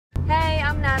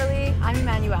I'm Natalie. I'm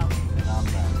Emmanuel. I'm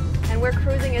Matt. And we're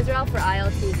cruising Israel for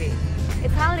ILTV.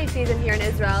 It's holiday season here in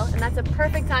Israel, and that's a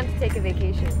perfect time to take a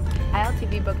vacation.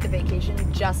 ILTV booked a vacation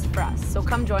just for us, so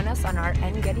come join us on our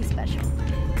En Gedi special.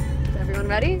 Is everyone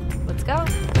ready? Let's go.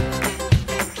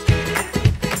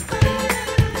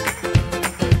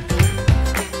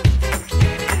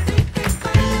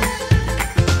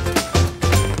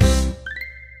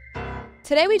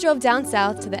 Today we drove down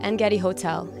south to the En Gedi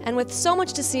Hotel, and with so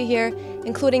much to see here,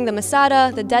 including the Masada,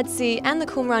 the Dead Sea, and the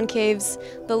Qumran Caves,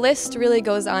 the list really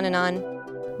goes on and on.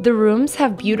 The rooms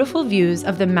have beautiful views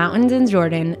of the mountains in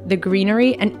Jordan, the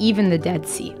greenery, and even the Dead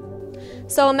Sea.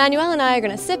 So Emmanuel and I are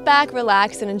going to sit back,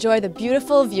 relax, and enjoy the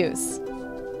beautiful views.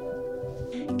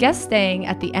 Guests staying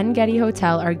at the En Gedi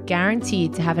Hotel are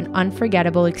guaranteed to have an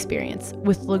unforgettable experience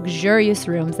with luxurious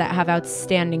rooms that have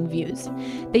outstanding views.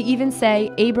 They even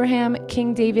say Abraham,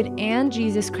 King David, and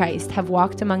Jesus Christ have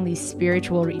walked among these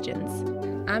spiritual regions.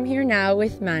 I'm here now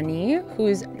with Mani,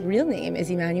 whose real name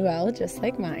is Emmanuel, just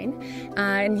like mine,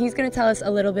 and he's going to tell us a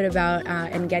little bit about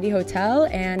En Gedi Hotel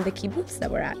and the kibbutz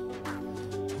that we're at.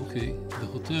 Okay, the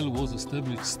hotel was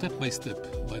established step by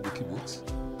step by the kibbutz.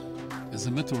 As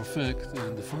a matter of fact,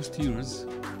 in the first years,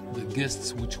 the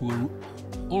guests, which were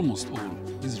almost all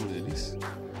Israelis,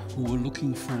 who were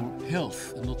looking for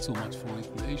health and not so much for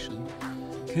recreation,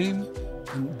 came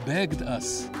and begged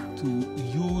us to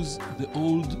use the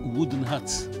old wooden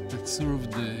huts that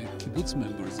served the kibbutz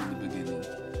members in the beginning,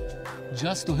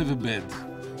 just to have a bed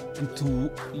and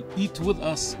to eat with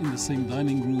us in the same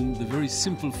dining room the very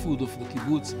simple food of the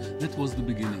kibbutz. That was the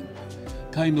beginning,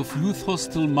 kind of youth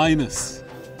hostel minus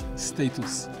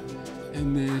status.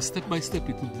 And step by step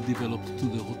it developed to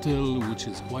the hotel, which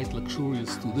is quite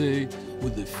luxurious today,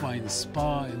 with the fine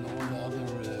spa and all the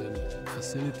other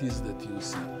facilities that you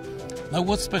see. Now,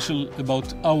 what's special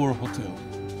about our hotel?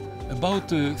 About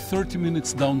 30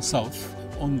 minutes down south,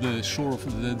 on the shore of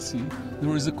the Dead Sea,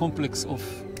 there is a complex of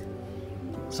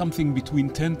something between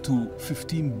 10 to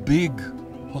 15 big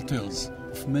hotels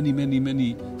of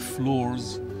many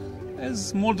floors,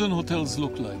 as modern hotels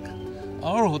look like.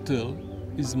 Our hotel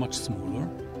is much smaller.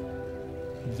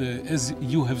 As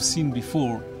you have seen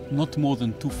before, not more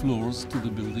than 2 floors to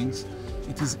the buildings.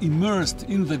 It is immersed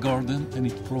in the garden, and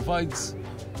it provides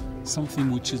something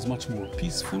which is much more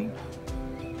peaceful,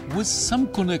 with some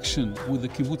connection with the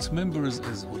kibbutz members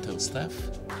as hotel staff.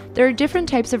 There are different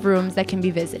types of rooms that can be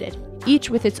visited,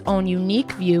 each with its own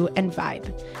unique view and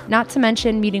vibe, not to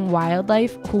mention meeting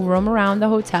wildlife who roam around the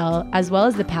hotel, as well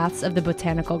as the paths of the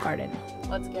botanical garden.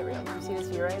 Let's get real. Do you see this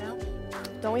view right now?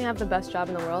 Don't we have the best job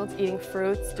in the world? Eating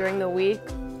fruits during the week,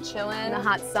 chilling in the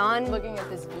hot sun, Looking at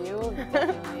this view.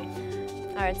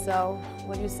 All right, so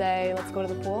what do you say? Let's go to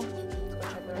the pool,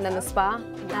 and then the spa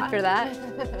after that.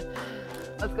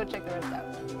 Let's go check the rest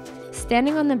out.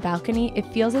 Standing on the balcony, it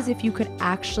feels as if you could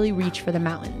actually reach for the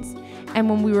mountains. And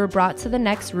when we were brought to the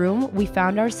next room, we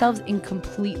found ourselves in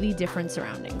completely different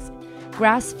surroundings.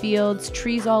 Grass fields,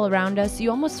 trees all around us, you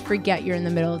almost forget you're in the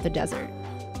middle of the desert.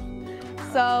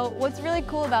 So what's really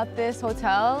cool about this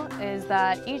hotel is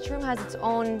that each room has its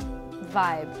own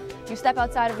vibe. You step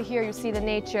outside over here, you see the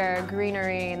nature,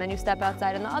 greenery, and then you step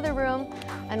outside in the other room,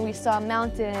 and we saw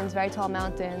mountains, very tall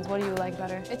mountains. What do you like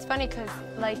better? It's funny because,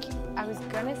 like, I was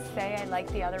gonna say I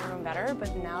like the other room better,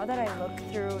 but now that I look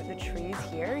through the trees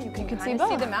here, you can see kind of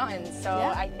see both. the mountains. So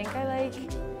Yeah. I think I like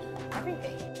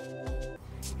everything.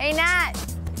 Hey, Nat!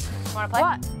 Wanna play?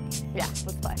 What? Yeah,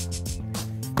 let's play.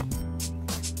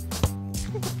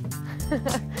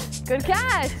 Good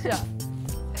catch!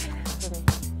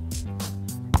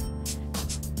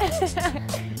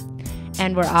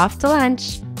 And we're off to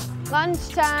lunch.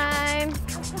 Lunchtime!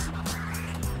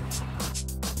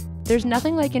 There's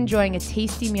nothing like enjoying a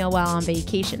tasty meal while on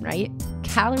vacation, right?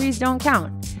 Calories don't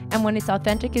count. And when it's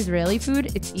authentic Israeli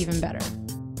food, it's even better.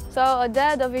 So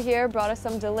Oded over here brought us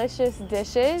some delicious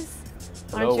dishes.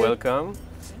 Hello, welcome.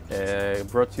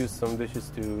 Brought you some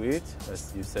dishes to eat,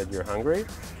 as you said you're hungry.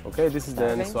 Okay, this is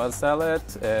the Nisual salad,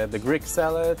 the Greek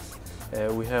salad.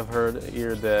 We have heard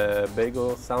here the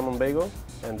bagel, salmon bagel.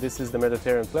 And this is the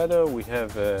Mediterranean platter. We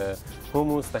have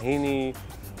hummus, tahini,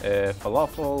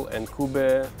 falafel, and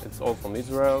kube. It's all from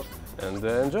Israel. And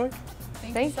enjoy.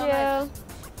 Thank so you. much.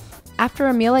 After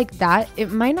a meal like that,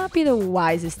 it might not be the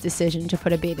wisest decision to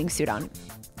put a bathing suit on.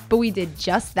 But we did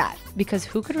just that, because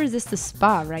who could resist the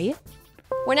spa, right?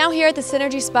 We're now here at the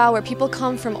Synergy Spa, where people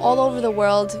come from all over the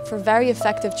world for very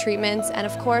effective treatments, and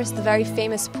of course the very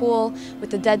famous pool with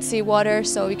the Dead Sea water,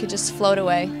 so we could just float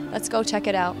away. Let's go check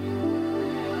it out.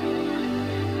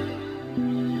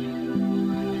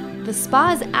 The The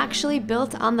spa is actually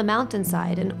built on the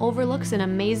mountainside and overlooks an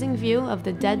amazing view of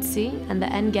the Dead Sea and the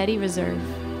En Gedi Reserve.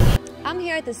 I'm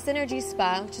here at the Synergy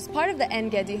Spa, which is part of the En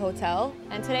Gedi Hotel,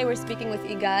 and today we're speaking with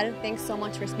Igal. Thanks so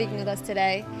much for speaking with us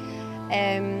today.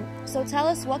 So tell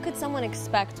us, what could someone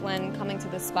expect when coming to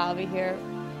the spa over here?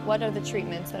 What are the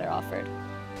treatments that are offered?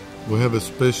 We have a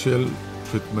special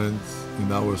treatment in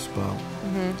our spa.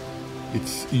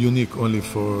 It's unique only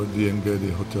for the En Gedi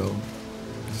Hotel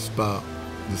spa,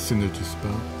 the Synergy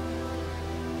Spa,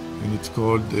 and it's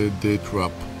called a date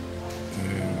wrap.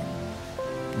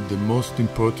 The most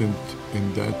important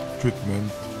in that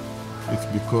treatment is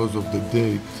because of the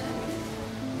date,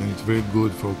 and it's very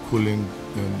good for cooling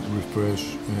and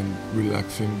refresh and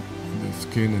relaxing the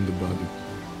skin and the body.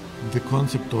 The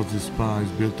concept of the spa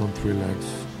is built on 3 legs.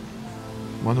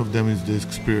 One of them is the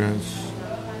experience,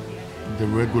 the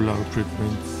regular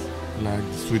treatments like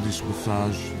the Swedish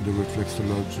massage, the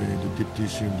reflexology, the deep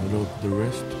tissue, and all the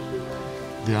rest.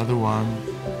 The other one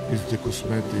is the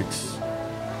cosmetics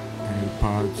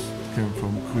parts came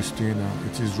from Christina,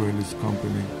 it's Israeli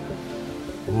company,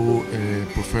 who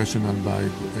professional by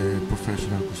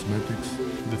professional cosmetics.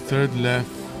 The third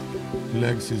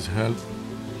legs is health.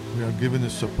 We are given a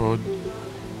support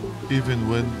even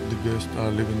when the guests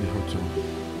are leaving the hotel.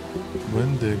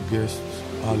 When the guests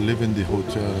are leaving the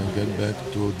hotel and get back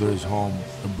to their home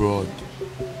abroad,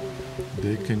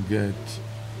 they can get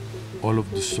all of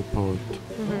the support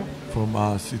from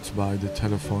us. It's by the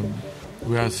telephone.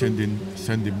 We are sending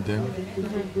them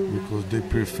because they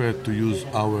prefer to use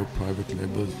our private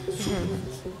label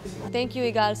supplements. Thank you,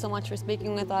 Igal, so much for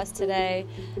speaking with us today.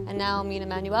 And now me and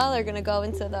Emmanuel are going to go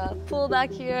into the pool back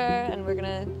here, and we're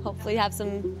going to hopefully have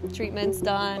some treatments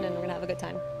done, and we're going to have a good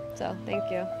time. So, thank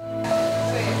you.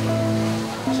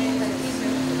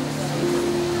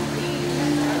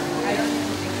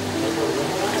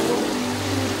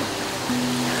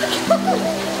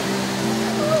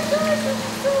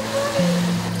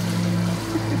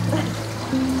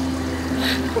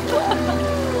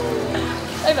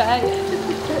 Bye-bye.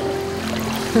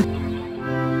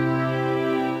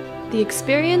 The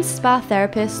experienced spa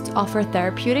therapists offer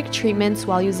therapeutic treatments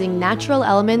while using natural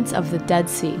elements of the Dead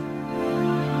Sea.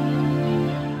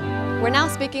 We're now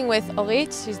speaking with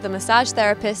Orit. She's the massage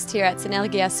therapist here at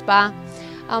Synergia Spa.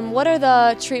 What are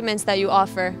the treatments that you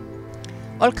offer?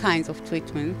 All kinds of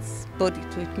treatments, body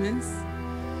treatments,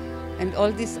 and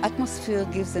all this atmosphere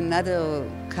gives another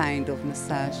kind of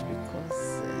massage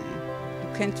because you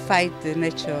can't fight the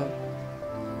nature.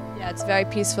 Yeah, it's very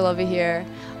peaceful over here.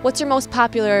 What's your most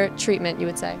popular treatment, you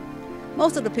would say?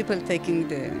 Most of the people taking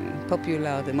the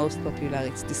most popular,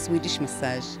 it's the Swedish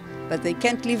massage, but they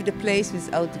can't leave the place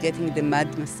without getting the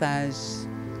mud massage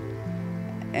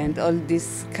and all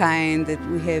this kind that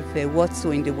we have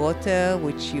Watsu in the water,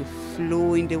 which you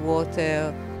flew in the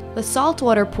water. The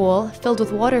saltwater pool, filled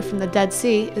with water from the Dead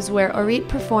Sea, is where Orit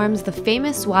performs the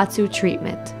famous Watsu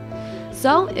treatment.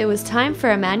 So it was time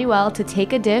for Emmanuel to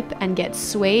take a dip and get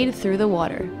swayed through the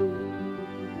water.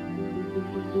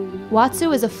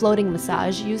 Watsu is a floating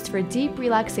massage used for deep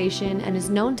relaxation and is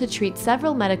known to treat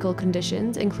several medical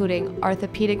conditions, including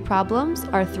orthopedic problems,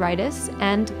 arthritis,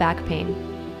 and back pain.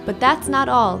 But that's not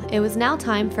all. It was now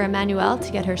time for Emmanuel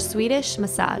to get her Swedish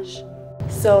massage.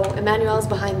 So Emmanuel's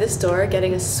behind this door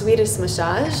getting a Swedish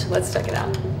massage. Let's check it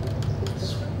out.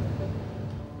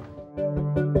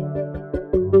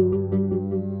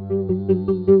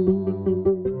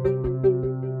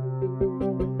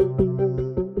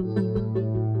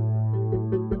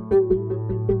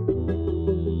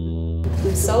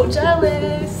 I'm so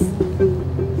jealous.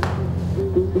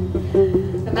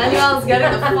 Emmanuel's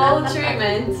getting the full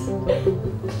treatment.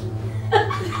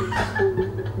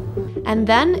 And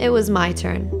then it was my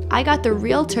turn. I got the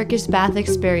real Turkish bath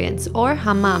experience, or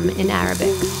hammam in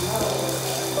Arabic.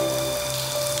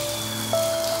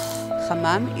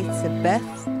 Hammam, it's a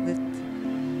bath that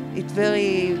it's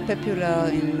very popular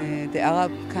in the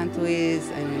Arab countries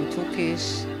and in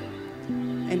Turkish.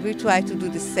 And we try to do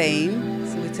the same.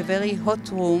 So it's a very hot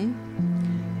room.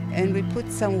 And we put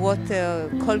some water,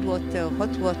 cold water,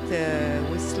 hot water,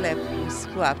 we slept, we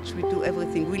scratch, we do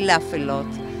everything. We laugh a lot.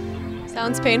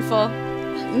 Sounds painful.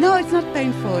 No, it's not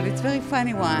painful. It's a very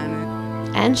funny one.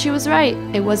 And she was right.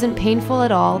 It wasn't painful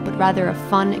at all, but rather a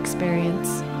fun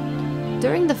experience.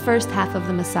 During the first half of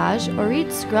the massage,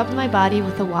 Orit scrubbed my body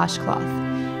with a washcloth.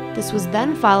 This was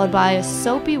then followed by a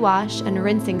soapy wash and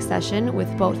rinsing session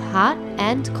with both hot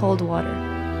and cold water.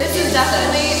 This is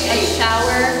definitely a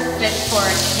shower fit for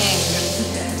a king.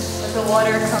 With the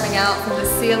water coming out from the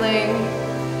ceiling.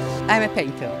 I'm a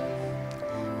painter.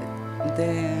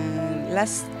 The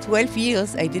last 12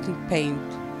 years I didn't paint.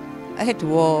 I had to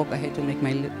work, I had to make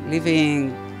my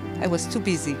living. I was too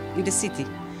busy in the city.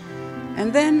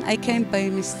 And then I came by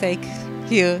mistake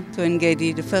here to En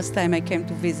Gedi. The first time I came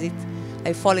to visit,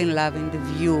 I fall in love in the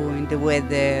view, in the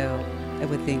weather,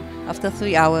 everything. After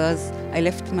 3 hours, I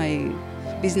left my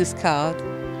business card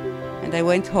and I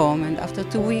went home, and after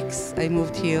 2 weeks I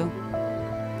moved here.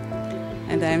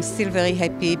 And I am still very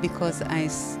happy because I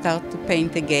start to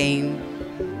paint again.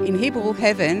 In Hebrew,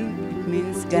 heaven, it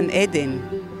means Gan Eden.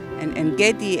 And En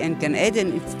Gedi and Gan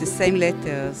Eden, it's the same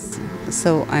letters.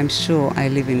 So I'm sure I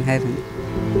live in heaven.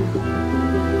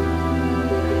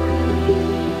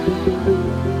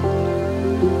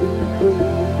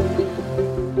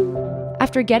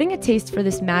 After getting a taste for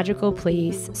this magical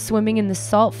place, swimming in the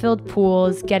salt-filled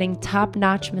pools, getting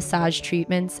top-notch massage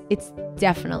treatments, it's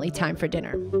definitely time for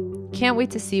dinner. Can't wait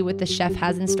to see what the chef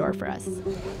has in store for us.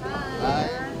 Hi.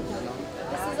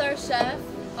 This is our chef,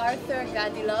 Arthur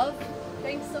Gadilov.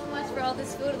 Thanks so much for all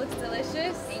this food. It looks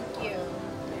delicious. Thank you.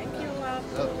 Thank you.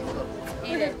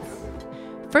 Eat it.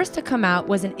 First to come out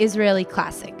was an Israeli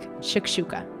classic,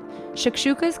 shakshuka.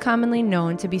 Shakshuka is commonly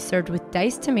known to be served with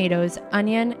diced tomatoes,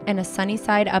 onion, and a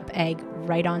sunny-side-up egg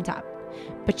right on top.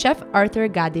 But Chef Arthur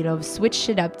Gadilov switched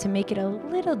it up to make it a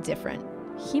little different.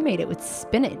 He made it with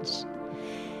spinach.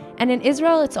 And in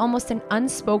Israel, it's almost an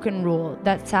unspoken rule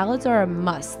that salads are a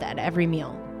must at every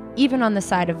meal, even on the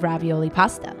side of ravioli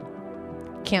pasta.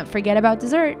 Can't forget about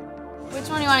dessert. Which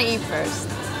one do you want to eat first?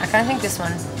 I kind of think this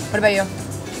one. What about you?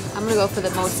 I'm going to go for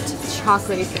the most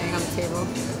chocolatey thing on the table.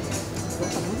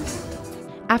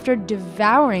 After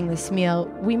devouring this meal,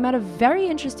 we met a very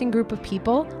interesting group of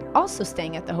people also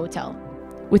staying at the hotel,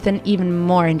 with an even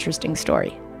more interesting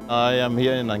story. I am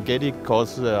here in En Gedi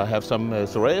because I have some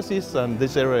psoriasis, and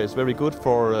this area is very good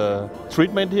for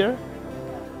treatment here.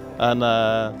 And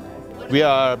we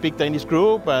are a big Danish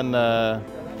group, and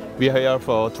we are here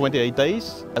for 28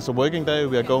 days. As a working day,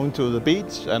 we are going to the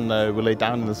beach, and we lay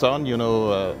down in the sun,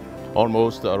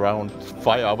 almost around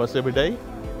 5 hours every day.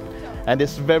 And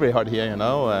it's very hot here,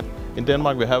 In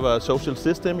Denmark, we have a social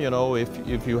system,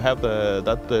 if you have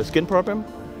that skin problem,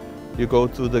 you go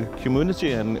to the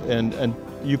community and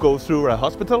you go through a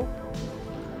hospital,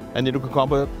 and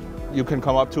you can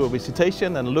come up to a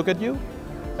visitation and look at you,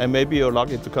 and maybe you're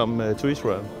lucky to come to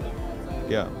Israel.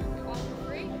 Yeah.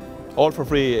 All for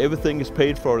free. Everything is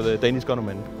paid for the Danish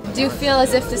government. Do you feel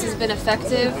as if this has been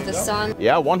effective, the sun?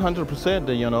 Yeah, 100%,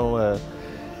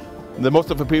 The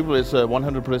most of the people is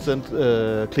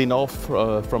 100% clean off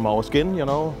from our skin,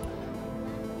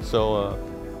 So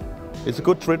it's a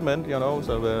good treatment,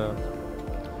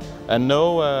 and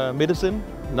no medicine,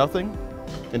 nothing.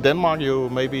 In Denmark, you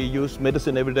maybe use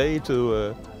medicine every day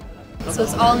to... So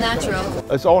it's all natural?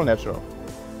 It's all natural.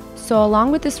 So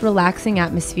along with this relaxing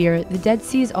atmosphere, the Dead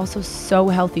Sea is also so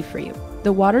healthy for you.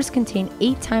 The waters contain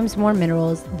 8 times more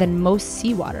minerals than most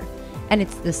seawater, and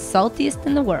it's the saltiest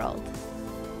in the world.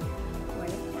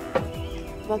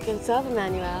 Boker Tov,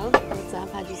 Emmanuel. What's up?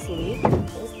 How'd you sleep? It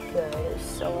was good. It was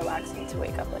so relaxing to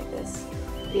wake up like this.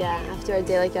 Yeah, after a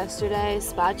day like yesterday,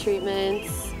 spa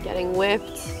treatments, getting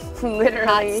whipped, Literally.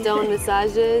 hot stone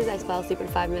massages. I fell asleep in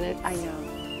 5 minutes. I know.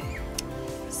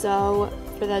 So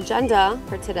for the agenda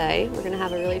for today, we're gonna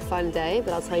have a really fun day,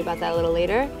 but I'll tell you about that a little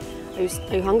later. Are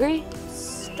you hungry?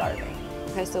 Starving.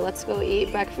 Okay, so let's go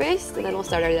eat breakfast and then we'll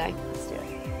start our day. Let's do it.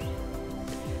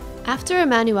 After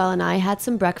Emmanuel and I had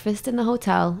some breakfast in the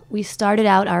hotel, we started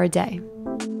out our day.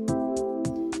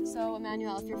 So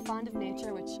Emmanuel, if you're fond of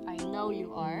nature, which I know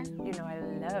you are, You know I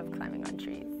love climbing on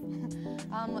trees.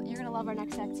 you're gonna love our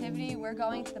next activity. We're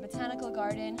going to the Botanical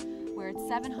Garden, where it's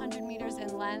 700 meters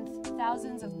in length,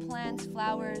 thousands of plants,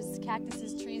 flowers,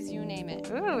 cactuses, trees, you name it.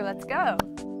 Ooh, let's go.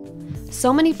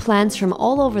 So many plants from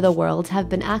all over the world have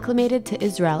been acclimated to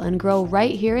Israel and grow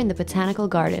right here in the Botanical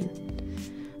Garden.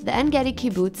 The En Gedi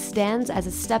Kibbutz stands as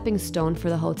a stepping stone for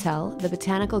the hotel, the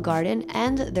Botanical Garden,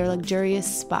 and their luxurious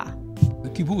spa. The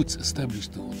kibbutz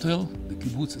established the hotel, the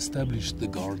kibbutz established the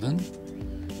garden,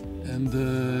 and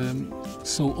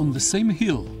so on the same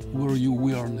hill where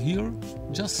we are here,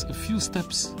 just a few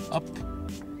steps up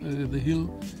the hill,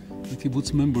 the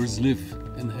kibbutz members live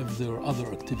and have their other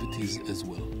activities as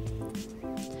well.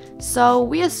 So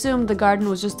we assumed the garden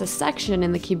was just a section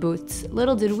in the kibbutz.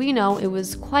 Little did we know it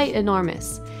was quite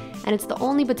enormous, and it's the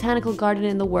only botanical garden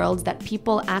in the world that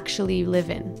people actually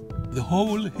live in. The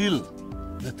whole hill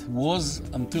that was,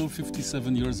 until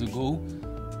 57 years ago,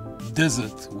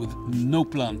 desert with no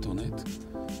plant on it,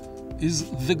 is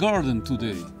the garden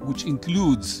today, which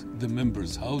includes the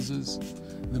members' houses,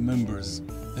 the members'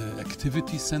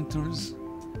 activity centers,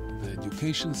 the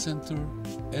education center,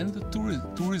 and a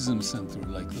tourism center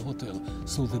like the hotel.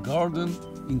 So the garden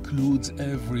includes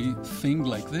everything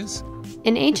like this.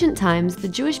 In ancient times, the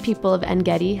Jewish people of En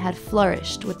Gedi had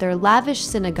flourished, with their lavish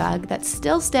synagogue that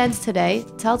still stands today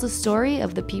tells a story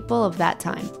of the people of that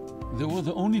time. They were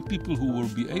the only people who will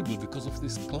be able, because of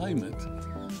this climate,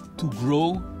 to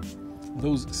grow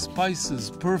those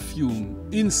spices, perfume,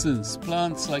 incense,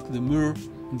 plants like the myrrh,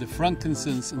 and the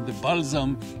frankincense, and the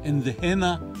balsam, and the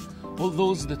henna, all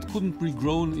those that couldn't be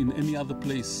grown in any other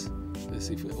place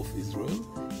of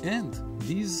Israel. And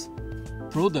these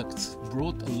products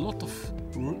brought a lot of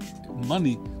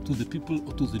money to the people,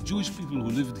 to the Jewish people who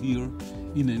lived here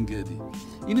in En Gedi.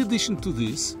 In addition to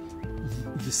this,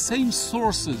 the same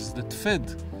sources that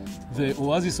fed the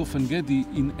oasis of En Gedi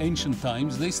in ancient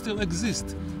times, they still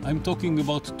exist. I'm talking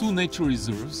about two nature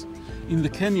reserves in the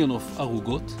canyon of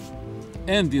Arugot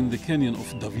and in the canyon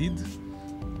of David.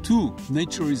 Two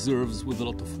nature reserves with a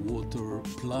lot of water,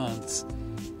 plants,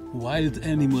 wild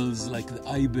animals like the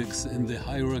ibex and the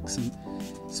hyrax, and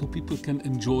so people can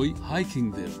enjoy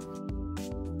hiking there.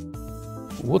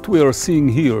 What we are seeing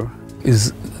here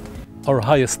is our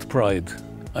highest pride,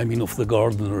 I mean of the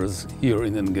gardeners here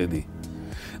in En Gedi.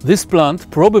 This plant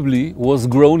probably was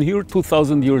grown here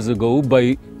 2,000 years ago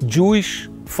by Jewish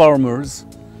farmers.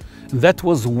 That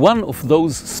was one of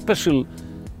those special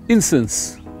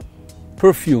incense,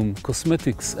 perfume,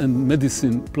 cosmetics and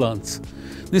medicine plants.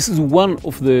 This is one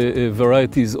of the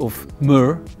varieties of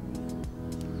myrrh.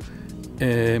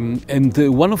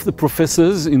 One of the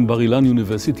professors in Bar Ilan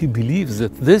University believes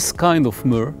that this kind of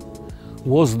myrrh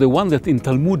was the one that in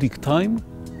Talmudic time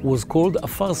was called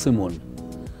afarsemon,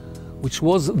 which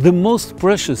was the most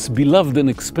precious, beloved and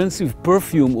expensive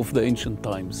perfume of the ancient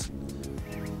times.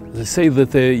 They say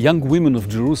that the young women of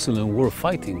Jerusalem were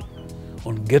fighting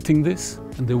on getting this,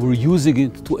 and they were using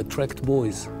it to attract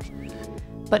boys.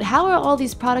 But how are all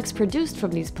these products produced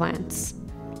from these plants?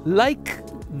 Like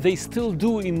they still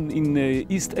do in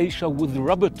East Asia with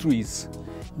rubber trees.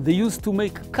 They used to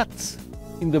make cuts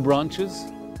in the branches,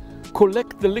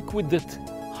 collect the liquid that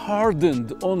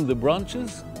hardened on the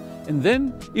branches, and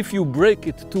then if you break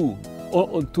it to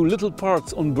little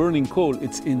parts on burning coal,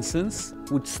 it's incense,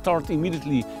 which start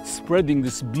immediately spreading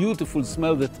this beautiful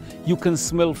smell that you can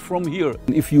smell from here.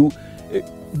 If you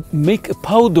make a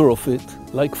powder of it,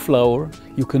 like flour,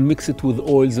 you can mix it with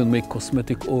oils and make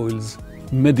cosmetic oils,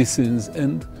 medicines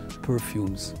and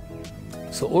perfumes.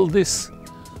 So all this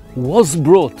was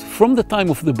brought from the time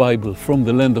of the Bible, from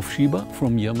the land of Sheba,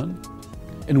 from Yemen,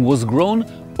 and was grown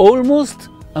almost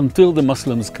until the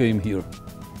Muslims came here.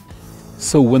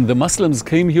 So when the Muslims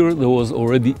came here, there was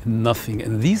already nothing.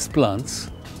 And these plants,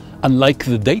 unlike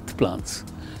the date plants,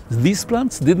 these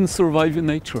plants didn't survive in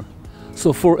nature.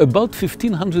 So for about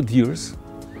 1500 years,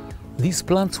 these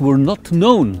plants were not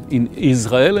known in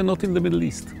Israel and not in the Middle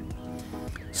East.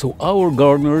 So our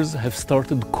gardeners have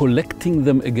started collecting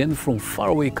them again from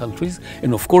faraway countries.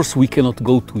 And of course, we cannot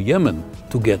go to Yemen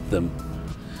to get them.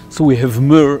 So we have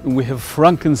myrrh, we have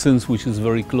frankincense, which is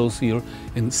very close here,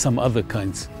 and some other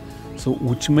kinds. So,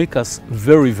 which make us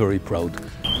very, very proud.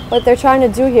 What they're trying to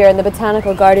do here in the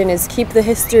botanical garden is keep the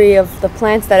history of the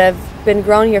plants that have been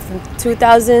grown here from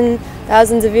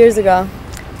thousands of years ago.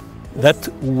 That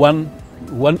one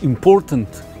important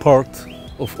part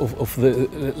of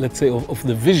the, let's say, of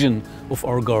the vision of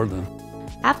our garden.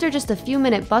 After just a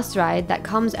few-minute bus ride that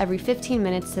comes every 15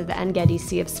 minutes to the En Gedi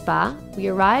Sea of Spa, we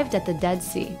arrived at the Dead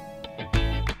Sea.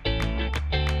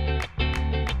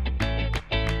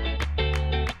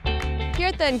 Here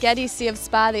at the En Gedi Sea of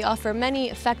Spa, they offer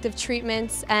many effective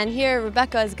treatments, and here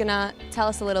Rebecca is gonna tell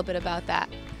us a little bit about that.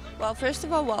 Well, first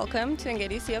of all, welcome to En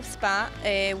Gedi Sea of Spa.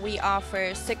 We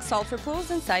offer 6 sulfur pools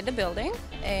inside the building.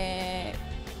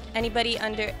 Anybody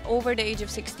over the age of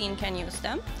 16 can use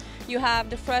them. You have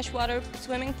the freshwater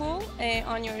swimming pool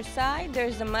on your side.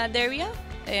 There's the mud area,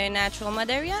 natural mud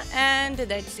area, and the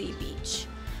Dead Sea beach.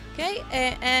 Okay,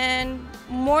 and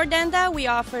more than that, we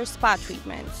offer spa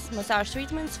treatments, massage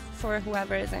treatments for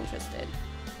whoever is interested.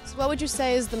 So what would you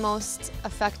say is the most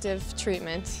effective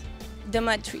treatment? The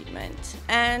mud treatment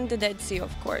and the Dead Sea,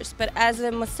 of course. But as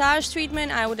a massage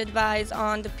treatment, I would advise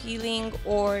on the peeling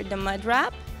or the mud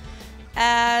wrap.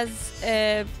 As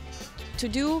to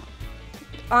do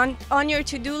on your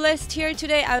to-do list here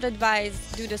today, I would advise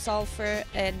do the sulfur,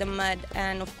 the mud,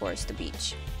 and of course the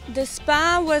beach. The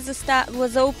spa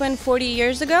was opened 40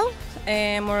 years ago,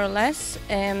 more or less.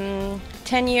 10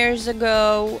 years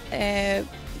ago, a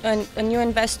new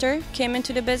investor came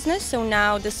into the business, so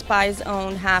now the spa is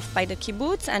owned half by the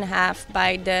kibbutz and half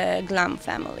by the Glam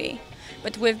family.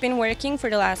 But we've been working for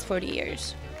the last 40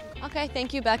 years. Okay,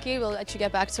 thank you, Becky. We'll let you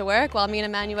get back to work while me and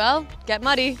Emmanuel get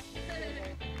muddy.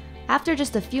 After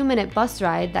just a few-minute bus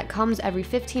ride that comes every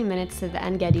 15 minutes to the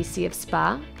En Gedi Sea of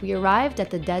Spa, we arrived at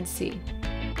the Dead Sea.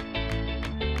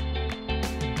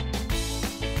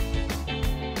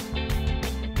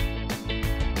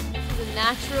 This is a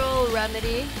natural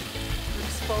remedy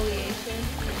for exfoliation.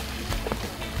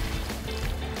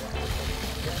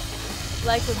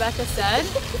 Like Rebecca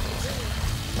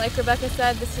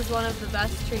said, this is one of the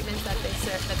best treatments that they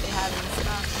have in the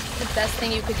spa. The best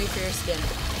thing you could do for your skin.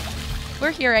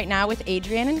 We're here right now with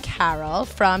Adrian and Carol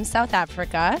from South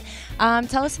Africa.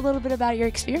 Tell us a little bit about your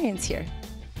experience here.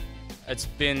 It's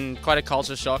been quite a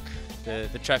culture shock.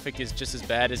 The traffic is just as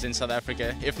bad as in South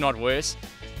Africa, if not worse.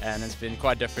 And it's been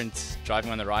quite different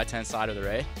driving on the right-hand side of the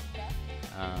Ray.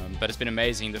 But it's been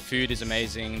amazing. The food is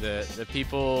amazing. The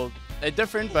people are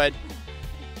different, but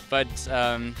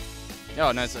yeah,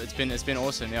 no, it's been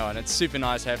awesome. Yeah, and it's super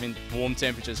nice having warm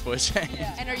temperatures for a change.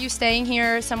 Yeah. And are you staying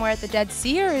here somewhere at the Dead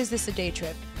Sea, or is this a day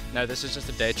trip? No, this is just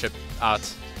a day trip out.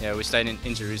 Yeah, we're staying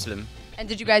in Jerusalem. And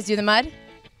did you guys do the mud?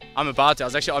 I'm about to. I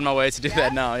was actually on my way to do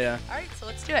that now. Yeah. All right, so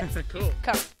let's do it. Cool.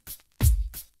 Come.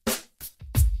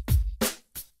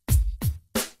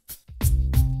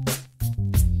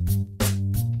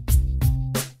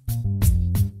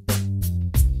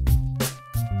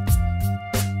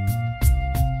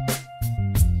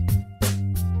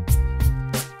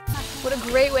 What a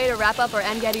great way to wrap up our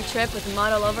En Gedi trip with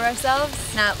mud all over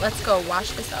ourselves. Now let's go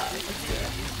wash this off. Let's do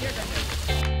it.